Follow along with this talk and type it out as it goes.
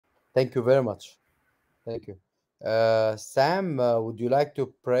Thank you very much. Thank you. Sam, would you like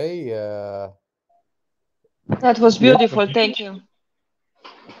to pray? That was Yes, beautiful. Thank you.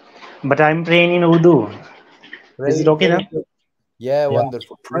 but I'm praying in Urdu. Is it okay now? Yeah, Yeah,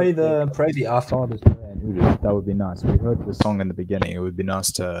 wonderful. pray Please. the Our Father's prayer in Urdu. That would be nice. We heard the song in the beginning. It would be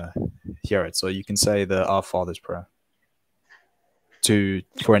nice to hear it. So you can say the Our Father's prayer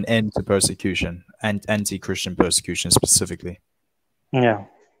for an end to persecution and anti-Christian persecution specifically. Yeah.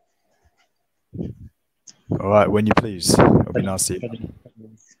 All right, when you please. It'll be nice to hear.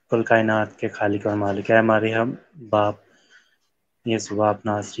 कुल कायनात के खालिक और मालिक है हमारे हम बाप ये सुबह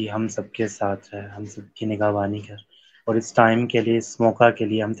अपना नासरी हम सबके साथ रहे हम सबकी निगहबानी कर और इस टाइम के लिए इस मौका के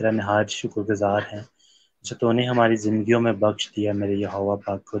लिए हम तेरा नहायत शुक्रगुजार हैं जो तूने हमारी ज़िंदगियों में बख्श दिया मेरे यहोवा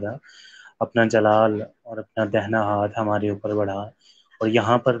पाक खुदा अपना जलाल और अपना दहना हाथ हमारे ऊपर बढ़ा और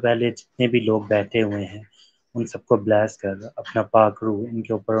यहाँ पर पहले जितने भी लोग बैठे हुए हैं उन सबको ब्लेस कर अपना पाक रूह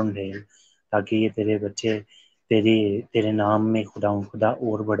इनके ऊपर उंडेल ताकि ये तेरे बच्चे तेरे नाम में खुदा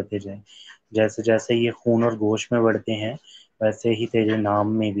और बढ़ते जाएं जैसे जैसे ये खून और गोश्त में बढ़ते हैं वैसे ही तेरे नाम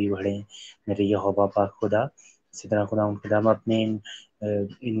में भी बढ़े मेरे यहोवा पाक खुदा इसी तरह खुदा मैं अपने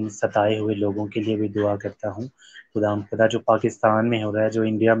इन सताए हुए लोगों के लिए भी दुआ करता हूँ खुदा जो पाकिस्तान में हो रहा है जो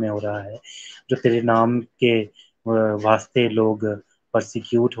इंडिया में हो रहा है जो तेरे नाम के वास्ते लोग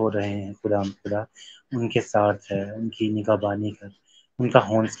परसिक्यूट हो रहे हैं खुदा उनके साथ है उनकी निगहबानी कर उनका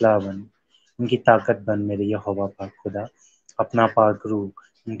हौसला बन उनकी ताकत बन मेरे यहोवा पाक खुदा अपना पाक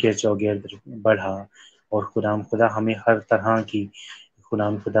रूह उनके चौगिर्द बढ़ा और खुदा हमें हर तरह की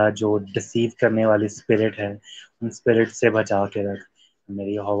खुदा जो डिसीव करने वाली स्पिरिट है उन स्पिरिट से बचा के रख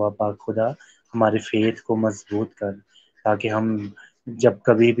मेरे यहोवा पाक खुदा हमारे फेथ को मजबूत कर ताकि हम जब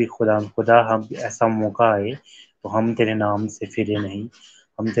कभी भी खुदा हम ऐसा मौका आए तो हम तेरे नाम से फिरे नहीं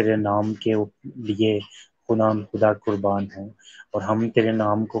हम तेरे नाम के लिए खुदा कुर्बान हों और हम तेरे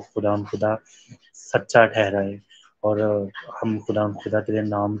नाम को खुदा सच्चा ठहराए और हम खुदा तेरे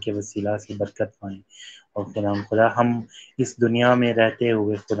नाम के वसीला से बरकत पाएं और खुदा हम इस दुनिया में रहते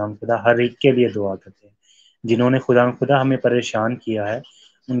हुए खुदा हर एक के लिए दुआ करते हैं जिन्होंने खुदा हमें परेशान किया है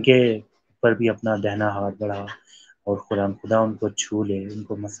उनके ऊपर भी अपना दहना हाथ बढ़ा और खुदा उनको छू ले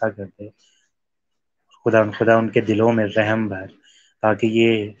उनको मसा कर दे खुदा उनके दिलों में रहम भर ताकि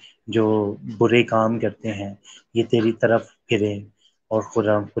ये जो बुरे काम करते हैं ये तेरी तरफ फिरे और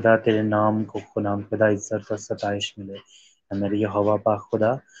खुदा तेरे नाम को खुदा इज्जत और सताइश मिले मेरे यहोवा पाक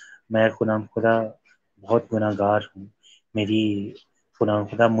खुदा मैं खुदा बहुत गुनाहगार हूँ मेरी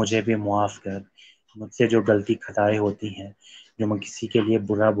खुदा मुझे भी मुआफ़ कर मुझसे जो गलती खताएं होती हैं जो मैं किसी के लिए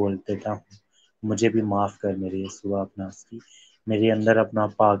बुरा बोल देता हूँ मुझे भी माफ़ कर मेरे यीशु अपना मेरे अंदर अपना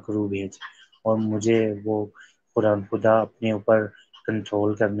पाक रूह भेज और मुझे वो खुदा अपने ऊपर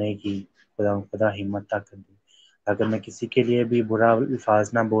कंट्रोल करने की खुदा हिम्मत ताकत दे अगर मैं किसी के लिए भी बुरा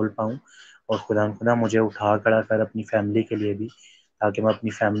अल्फाज ना बोल पाऊँ और खुदा मुझे उठा खड़ा कर अपनी फैमिली के लिए भी ताकि मैं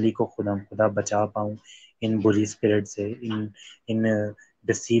अपनी फैमिली को खुदा बचा पाऊँ इन बुरी स्पिरिट से इन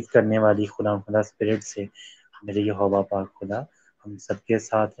डिसीव करने वाली खुदा स्पिरिट से मेरे यहोवा पाक खुदा हम सबके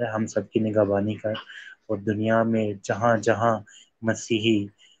साथ है हम सबकी निगहबानी कर और दुनिया में जहाँ जहाँ मसीही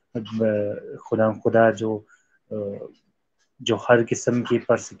खुदा जो हर किस्म की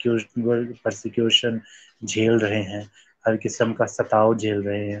परसिक्यूशन झेल रहे हैं हर किस्म का सताव झेल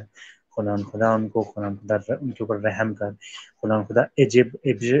रहे हैं खुदा उनको खुदा उनके ऊपर रहम कर खुदा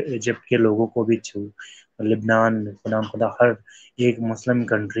इजिप्ट के लोगों को भी छू लिबनान खुदा हर एक मुस्लिम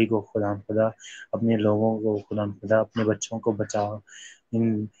कंट्री को खुदा अपने लोगों को खुदा अपने बच्चों को बचाओ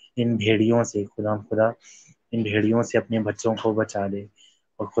इन भेड़ियों से खुदा इन भेड़ियों से अपने बच्चों को बचा ले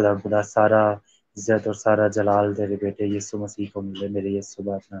और खुदा सारा इज्जत और सारा जलाल तेरे बेटे यीशु मसीह को मिले मेरे यीशु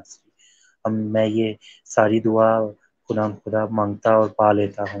बात नासरी मैं ये सारी दुआ खुदा मांगता और पा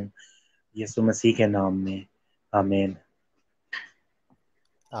लेता हूँ यीशु मसीह के नाम में आमीन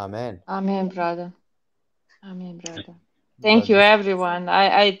Amen. Amen, brother. Amen, brother. Thank God you, bless. everyone.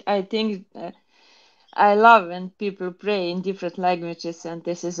 I think I love when people pray in different languages, and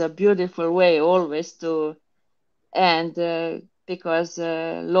this is a beautiful way always to end because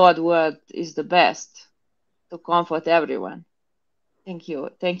Lord word is the best to comfort everyone. Thank you.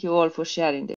 Thank you all for sharing this.